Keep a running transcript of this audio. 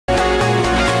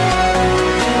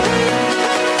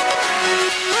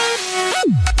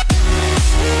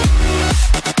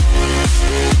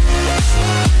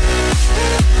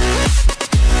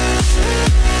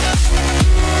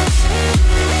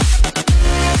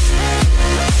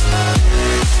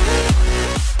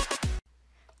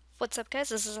What's up, guys?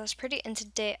 This is AshPurdyy, and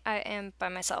today I am by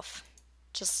myself.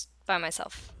 Just by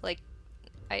myself. Like,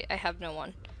 I have no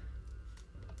one.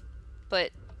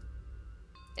 But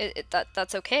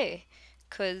that's okay,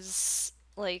 cause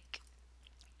like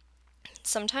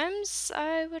sometimes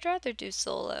I would rather do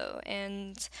solo,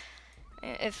 and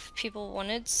if people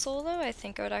wanted solo, I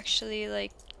think I would actually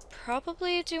like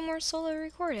probably do more solo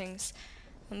recordings.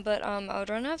 But I would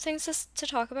run out of things to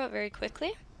talk about very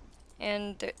quickly.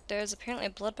 And there's apparently a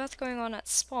bloodbath going on at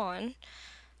spawn.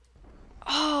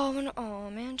 Oh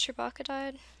man, Chewbacca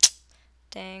died.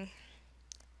 Dang.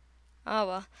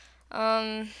 Oh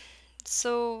well.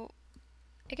 So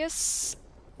I guess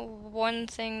one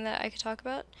thing that I could talk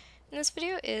about in this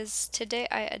video is today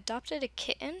I adopted a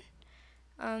kitten.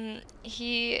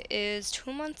 He is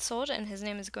 2 months old and his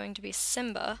name is going to be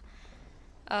Simba.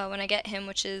 When I get him,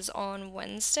 which is on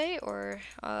Wednesday, or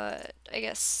I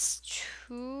guess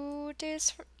 2 days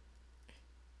from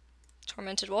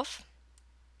Tormented Wolf.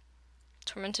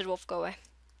 Tormented Wolf, go away.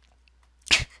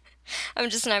 I'm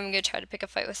just not even gonna try to pick a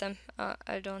fight with him.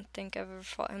 I don't think I've ever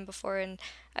fought him before, and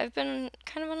I've been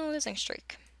kind of on a losing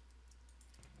streak.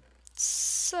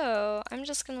 So I'm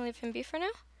just gonna leave him be for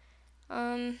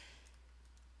now.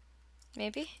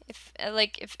 Maybe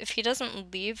if he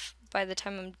doesn't leave by the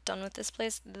time I'm done with this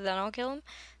place, then I'll kill him.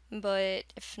 But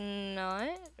if not,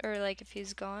 or like if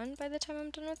he's gone by the time I'm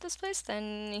done with this place,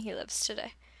 then he lives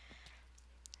today.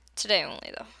 Today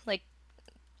only though. Like,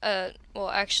 well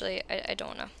actually I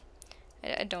don't know.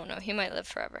 I don't know. He might live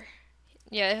forever.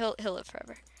 Yeah, he'll live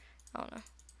forever. I don't know.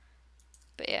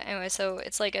 But yeah, anyway, so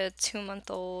it's like a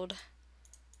 2-month-old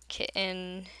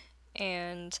kitten,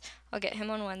 and I'll get him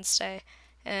on Wednesday.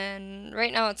 And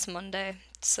right now it's Monday,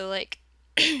 so like,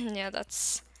 yeah,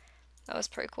 that was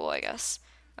pretty cool, I guess.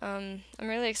 I'm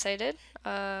really excited.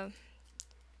 Tuhei,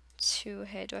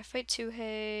 do I fight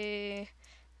Tuhei?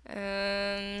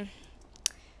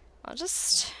 I'll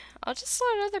just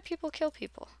let other people kill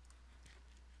people.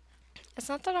 It's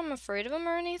not that I'm afraid of him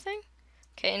or anything.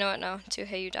 Okay, you know what? No,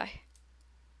 Tuhei, you die.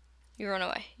 You run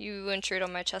away. You intrude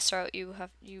on my chest route. You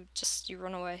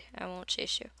run away. I won't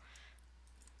chase you.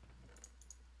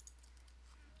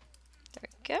 There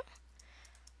we go.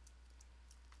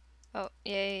 Oh,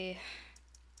 yay.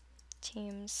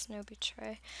 Teams, no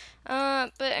betray.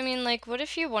 But I mean, like, what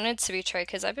if you wanted to betray?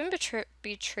 Because I've been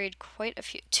betrayed quite a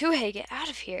few. Tuhei, get out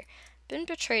of here. Been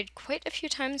betrayed quite a few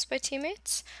times by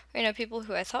teammates. Or, you know, people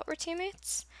who I thought were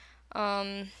teammates.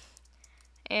 And,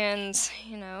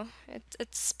 you know,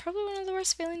 it's probably one of the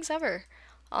worst feelings ever,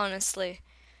 honestly.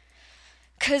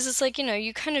 Because it's like, you know,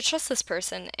 you kind of trust this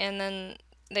person, and then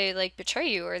they, like, betray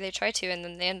you, or they try to, and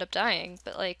then they end up dying.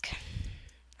 But, like,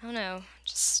 I don't know,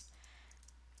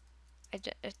 I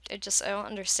don't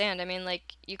understand. I mean,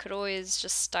 like, you could always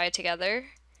just die together,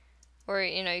 or,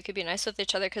 you know, you could be nice with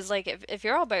each other, because, like, if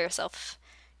you're all by yourself,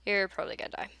 you're probably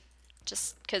gonna die.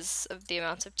 Just because of the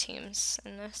amount of teams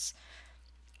in this.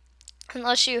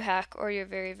 Unless you hack or you're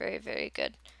very, very, very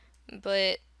good.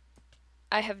 But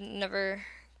I have never,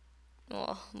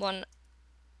 well, one,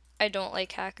 I don't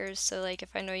like hackers, so like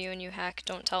if I know you and you hack,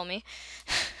 don't tell me.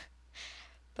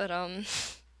 But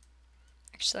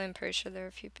actually I'm pretty sure there are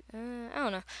a few, I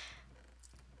don't know.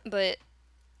 But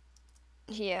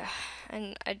yeah,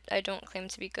 and I don't claim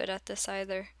to be good at this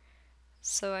either.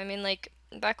 So I mean, like,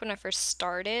 back when I first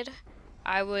started,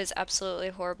 I was absolutely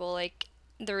horrible. Like,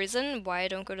 the reason why I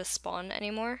don't go to spawn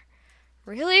anymore,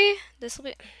 really? This'll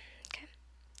be, okay.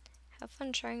 Have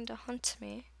fun trying to hunt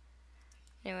me.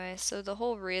 Anyway, so the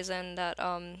whole reason that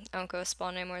I don't go to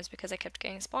spawn anymore is because I kept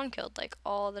getting spawn killed, like,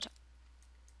 all the time.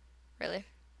 Really?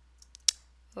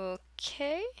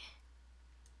 Okay.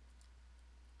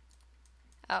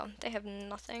 Oh, they have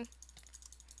nothing.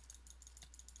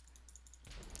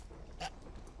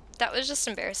 That was just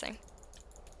embarrassing.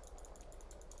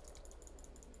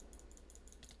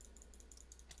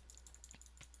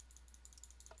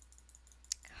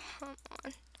 Come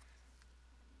on.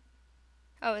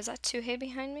 Oh, is that Tuhei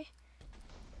behind me?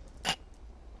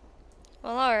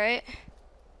 Well, alright.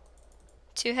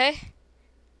 Tuhei?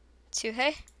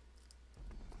 Tuhei?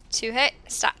 Tuhei?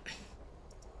 Stop.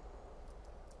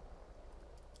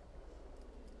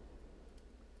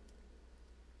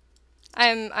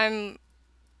 I'm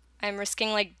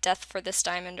risking like death for this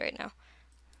diamond right now.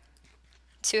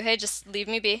 Tuhei, just leave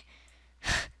me be.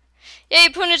 Yay,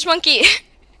 Punich Monkey!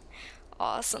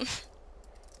 Awesome.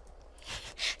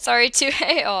 Sorry,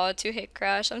 Tuhei. Oh, Tuhei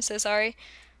crash. I'm so sorry.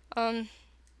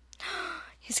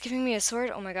 He's giving me a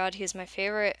sword. Oh my god, he's my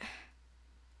favorite.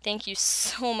 Thank you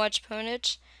so much,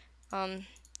 Punich.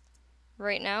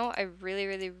 Right now, I really,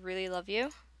 really, really love you.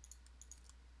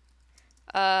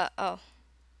 Oh.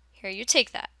 Here, you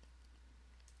take that.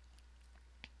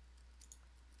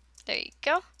 There you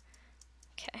go.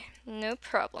 Okay, no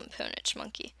problem, Ponage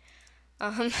Monkey.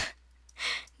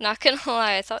 Not gonna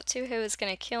lie, I thought Tuhei was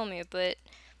gonna kill me, but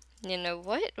you know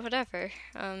what? Whatever.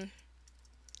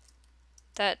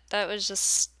 That was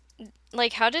just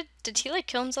like, how did he like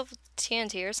kill himself with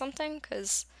TNT or something?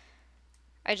 'Cause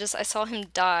I saw him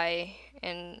die,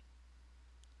 and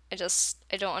I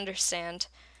don't understand.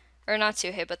 Or not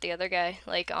Tuhei, but the other guy,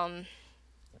 like the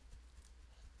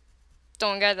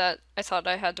one guy that I thought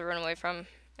I had to run away from,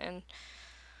 and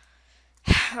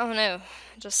oh no,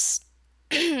 just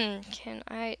can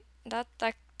I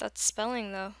that's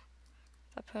spelling though.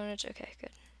 That Ponage, okay,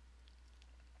 good.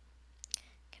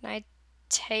 Can I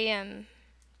Tayum?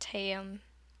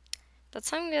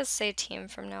 That's how I'm gonna say team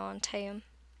from now on, Tayum.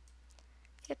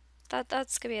 Yep,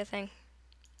 that's gonna be a thing.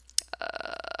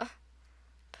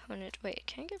 Ponage, wait,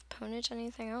 can I give Ponage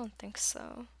anything? I don't think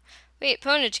so. Wait,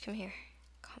 Ponage, come here.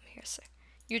 Come here, sir.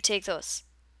 You take those.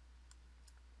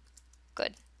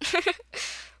 Good.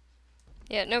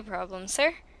 Yeah, no problem,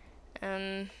 sir.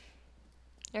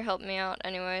 You're helping me out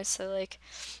anyway, so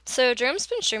Jerome's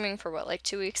been streaming for what, like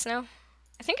 2 weeks now?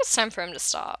 I think it's time for him to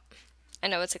stop. I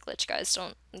know it's a glitch, guys.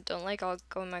 Don't like, I'll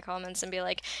go in my comments and be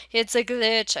like, it's a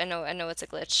glitch. I know it's a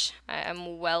glitch.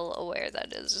 I'm well aware that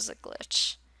it is just a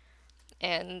glitch.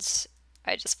 And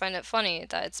I just find it funny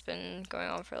that it's been going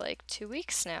on for like 2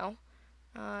 weeks now.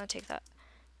 Take that.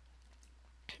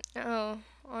 Oh,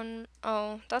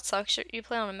 that sucks. You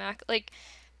play on a Mac. Like,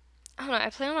 I don't know, I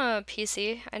play on a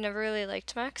PC. I never really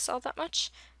liked Macs all that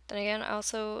much. Then again,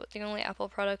 the only Apple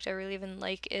product I really even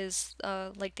like is,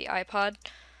 like the iPod.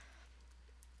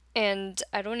 And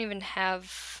I don't even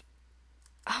have,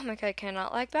 oh my god, I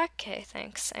cannot lag back? Okay,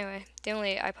 thanks. Anyway, the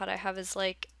only iPod I have is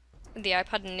like the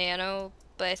iPod Nano,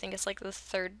 but I think it's like the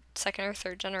second or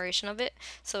third generation of it.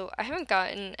 So I haven't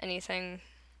gotten anything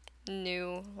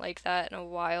new like that in a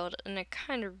while, and I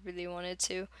kind of really wanted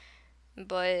to,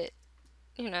 but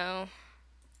you know,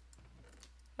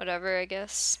 whatever, I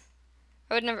guess.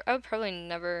 I would probably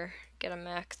never get a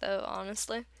Mac though,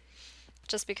 honestly,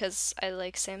 just because I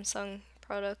like Samsung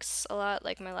products a lot.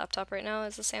 Like my laptop right now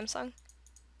is a Samsung.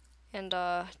 And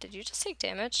did you just take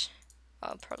damage?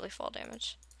 Oh, probably fall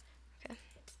damage. Okay.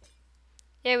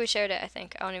 Yeah, we shared it, I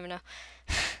think. I don't even know.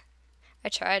 I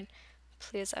tried.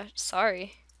 Please,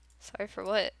 sorry. Sorry for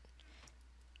what?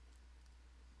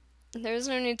 There's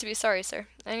no need to be sorry, sir.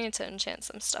 I need to enchant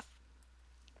some stuff.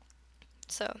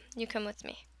 So, you come with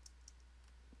me.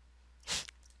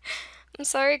 I'm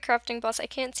sorry, crafting boss. I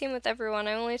can't team with everyone.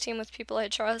 I only team with people I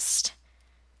trust.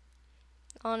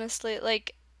 Honestly,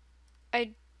 like,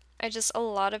 I just, a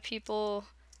lot of people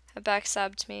have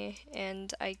backstabbed me,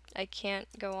 and I can't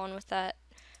go on with that.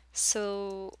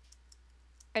 So,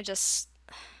 I'm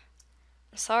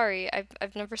sorry.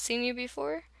 I've never seen you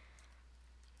before.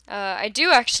 I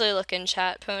do actually look in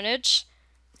chat, Ponage.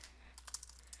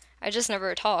 I just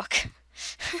never talk.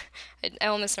 I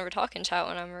almost never talk in chat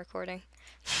when I'm recording.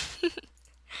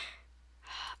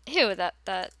 Ew, that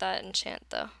enchant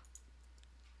though.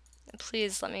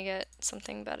 Please let me get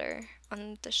something better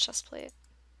on this chest plate.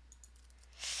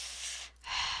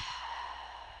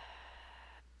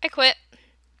 I quit.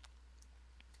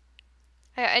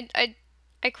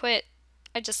 I quit.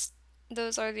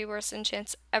 Those are the worst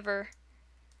enchants ever.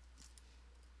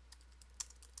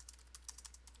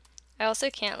 I also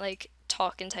can't like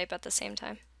talk and type at the same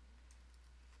time.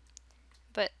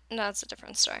 But that's a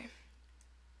different story.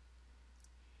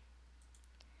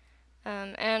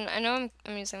 And I know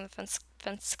I'm using the fence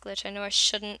glitch. I know I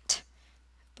shouldn't,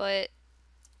 but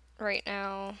right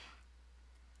now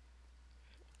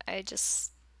I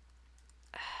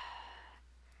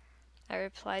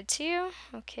replied to you.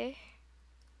 Okay.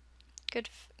 Good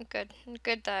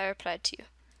that I replied to you.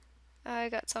 I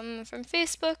got some from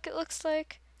Facebook, it looks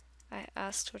like. I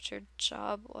asked what your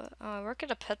job was. I work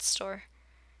at a pet store.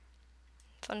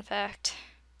 Fun fact.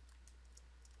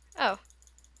 Oh.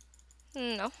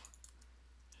 No.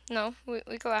 No,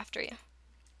 we go after you.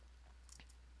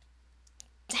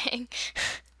 Dang.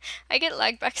 I get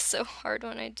lagged back so hard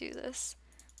when I do this.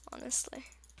 Honestly.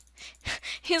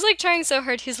 He's like trying so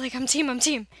hard. He's like, I'm team.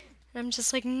 And I'm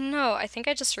just like, no. I think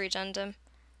I just regened him.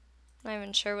 Not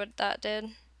even sure what that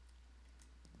did.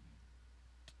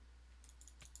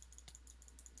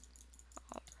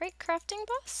 Alright, crafting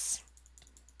boss.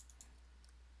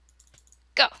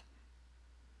 Go.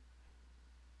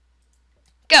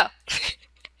 Go.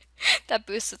 That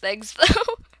boosts with eggs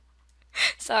though.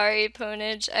 Sorry,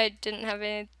 Ponage. I didn't have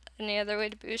any other way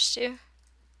to boost you.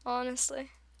 Honestly.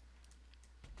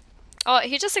 Oh,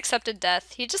 he just accepted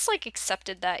death. He just like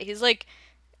accepted that. He's like,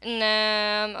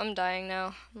 Nah, I'm dying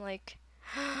now. I'm like,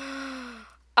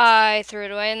 I threw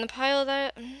it away in the pile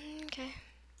that. Okay,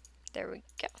 there we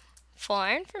go. Full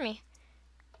iron for me.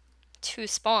 2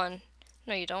 spawn.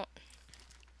 No, you don't.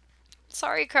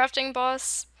 Sorry, crafting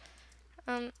boss.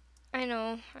 I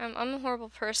know I'm a horrible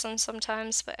person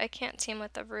sometimes, but I can't team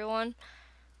with everyone.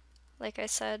 Like I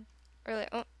said earlier.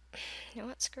 Oh, you know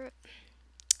what? Screw it.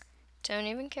 Don't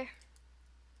even care.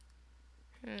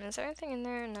 Is there anything in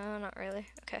there? No, not really.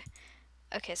 Okay.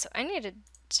 Okay, so I need a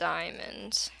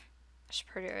diamond.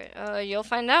 AshPurdyy. You'll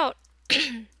find out.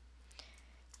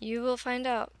 You will find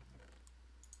out.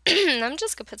 I'm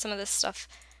just gonna put some of this stuff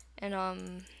in a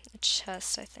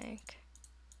chest, I think.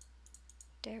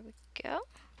 There we go.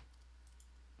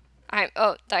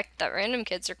 Oh, that random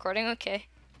kid's recording. Okay,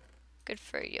 good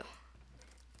for you.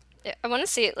 Yeah, I want to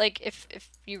see it. Like, if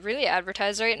you really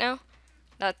advertise right now,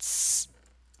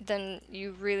 then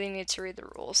you really need to read the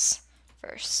rules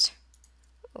first.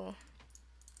 Oh,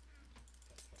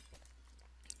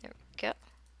 there we go.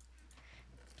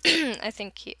 I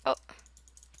think oh,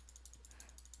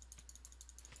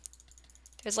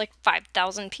 there's like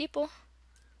 5,000 people.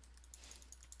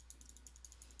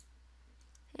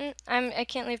 I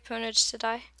can't leave Ponage to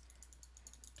die.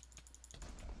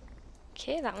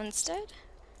 Okay, that one's dead.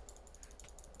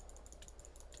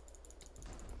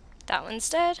 That one's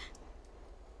dead.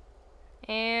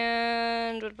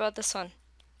 And what about this one?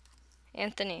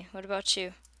 Anthony, what about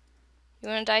you? You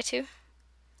wanna die too?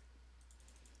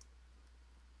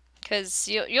 Cause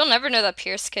you'll never know that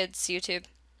Pierce kid's YouTube.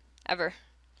 Ever.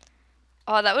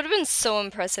 Oh, that would have been so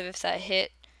impressive if that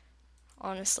hit.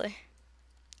 Honestly.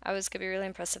 I was gonna be really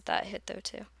impressed if that hit though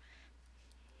too.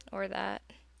 Or that.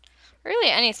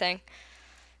 Really anything.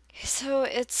 Okay, so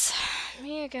it's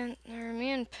me again, or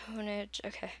me and Ponage.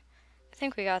 Okay. I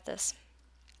think we got this.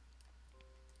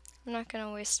 I'm not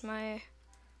gonna waste my...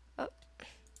 Oh.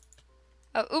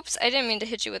 Oh, oops, I didn't mean to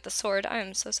hit you with the sword. I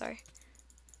am so sorry.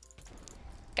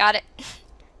 Got it.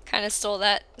 Kind of stole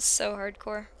that. So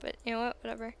hardcore. But you know what?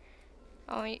 Whatever.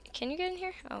 Oh, can you get in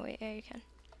here? Oh, wait. Yeah, you can.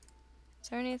 Is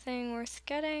there anything worth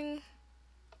getting?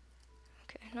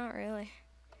 Okay, not really.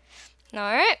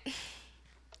 Alright.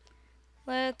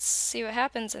 Let's see what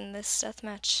happens in this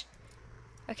deathmatch.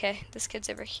 Okay, this kid's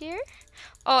over here.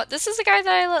 Oh, this is the guy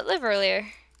that I let live earlier.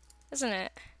 Isn't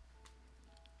it?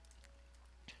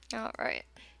 Alright.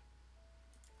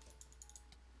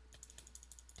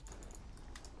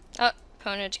 Oh,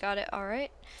 Ponage got it.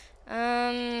 Alright.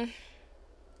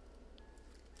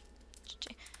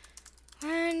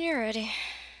 When you're ready.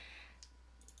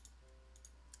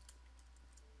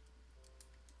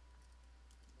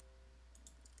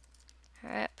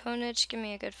 Alright, Ponage, give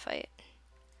me a good fight.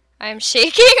 I'm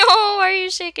shaking? Oh, why are you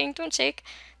shaking? Don't shake.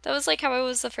 That was like how it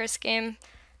was the first game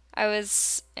I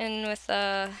was in with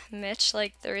Mitch.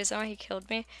 Like, the reason why he killed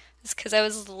me is because I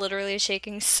was literally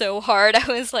shaking so hard.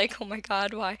 I was like, oh my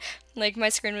god, why? Like, my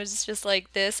screen was just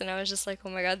like this, and I was just like, oh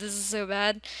my god, this is so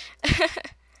bad.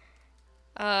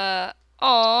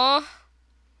 Aww.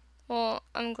 Well,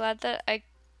 I'm glad that I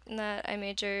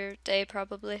made your day,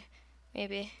 probably.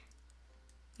 Maybe.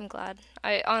 I'm glad.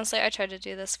 Honestly, I try to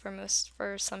do this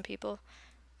for some people,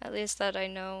 at least that I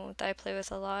know that I play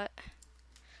with a lot.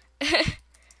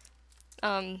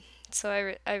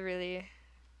 So I really,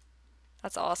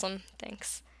 that's awesome.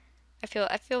 Thanks. I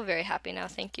feel very happy now.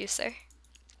 Thank you, sir.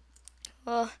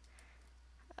 Well,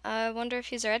 I wonder if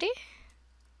he's ready.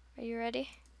 Are you ready?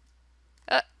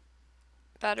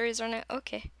 Batteries running.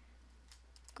 Okay.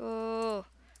 Go.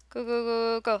 Go,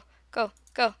 go, go, go,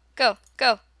 go, go,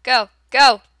 go, go,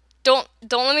 go. Don't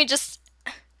let me just...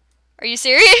 Are you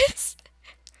serious?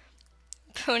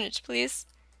 Ponage, please.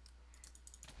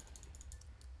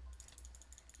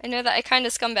 I know that I kind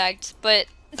of scumbagged, but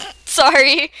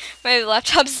sorry. My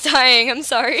laptop's dying. I'm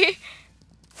sorry.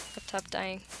 Laptop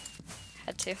dying.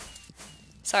 Had to.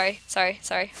 Sorry.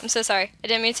 I'm so sorry. I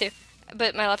didn't mean to.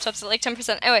 But my laptop's at like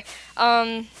 10%. Anyway,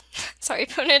 sorry,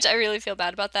 Ponage. I really feel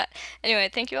bad about that. Anyway,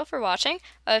 thank you all for watching.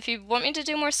 If you want me to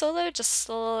do more solo, just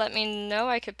let me know.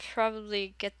 I could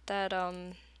probably get that,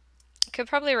 could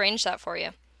probably arrange that for you.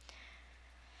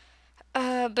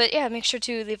 But yeah, make sure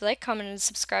to leave a like, comment, and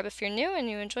subscribe if you're new and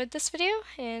you enjoyed this video,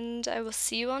 and I will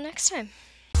see you all next time.